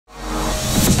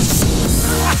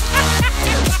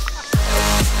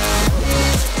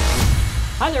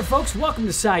there, folks. Welcome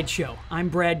to Sideshow. I'm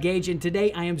Brad Gage, and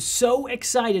today I am so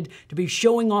excited to be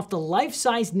showing off the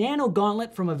life-size Nano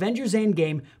Gauntlet from Avengers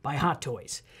Endgame by Hot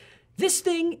Toys. This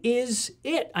thing is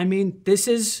it. I mean, this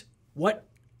is what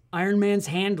Iron Man's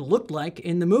hand looked like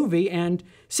in the movie, and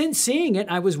since seeing it,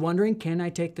 I was wondering, can I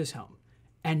take this home?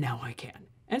 And now I can.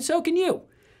 And so can you.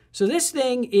 So this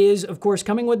thing is, of course,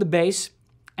 coming with the base,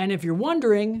 and if you're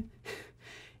wondering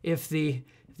if the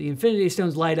Infinity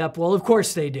Stones light up, well, of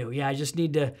course they do. Yeah, I just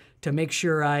need to make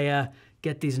sure I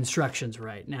get these instructions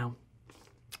right. Now,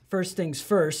 first things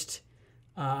first,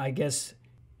 I guess.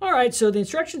 All right, so the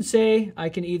instructions say I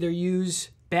can either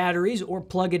use batteries or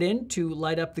plug it in to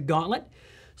light up the gauntlet.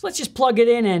 So let's just plug it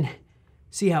in and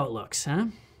see how it looks, huh?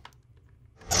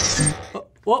 Oh,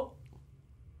 whoa.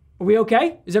 Are we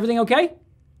okay? Is everything okay?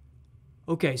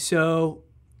 Okay, so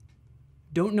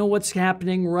don't know what's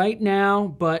happening right now,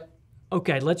 but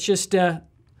okay, let's just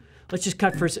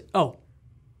cut for a sec. Oh,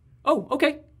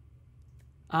 okay.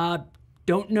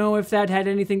 Don't know if that had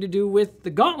anything to do with the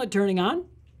gauntlet turning on,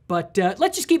 but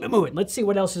let's just keep it moving. Let's see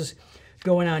what else is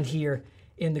going on here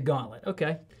in the gauntlet.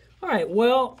 Okay. All right,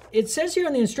 well, it says here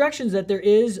in the instructions that there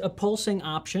is a pulsing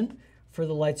option for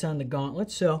the lights on the gauntlet,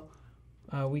 so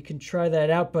we can try that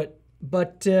out, but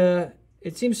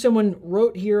it seems someone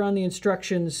wrote here on the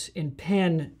instructions in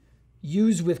pen,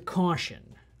 use with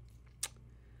caution.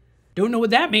 Don't know what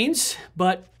that means,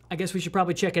 but I guess we should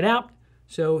probably check it out.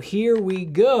 So here we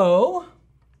go.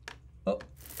 Oh,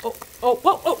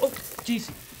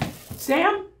 geez.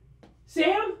 Sam?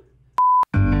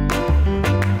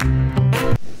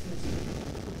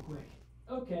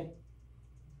 Okay.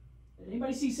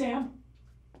 Anybody see Sam?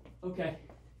 Okay.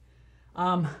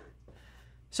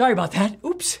 Sorry about that.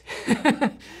 Oops.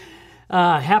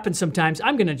 Happens sometimes.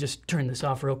 I'm gonna just turn this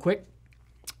off real quick.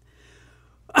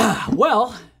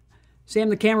 Well, Sam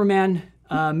the cameraman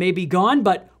may be gone,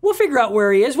 but we'll figure out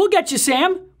where he is. We'll get you,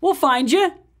 Sam. We'll find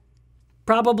you.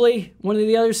 Probably one of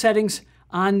the other settings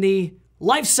on the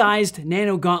life-sized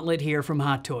Nano Gauntlet here from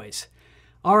Hot Toys.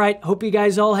 All right, hope you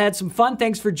guys all had some fun.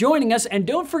 Thanks for joining us, and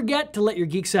don't forget to let your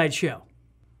geek side show.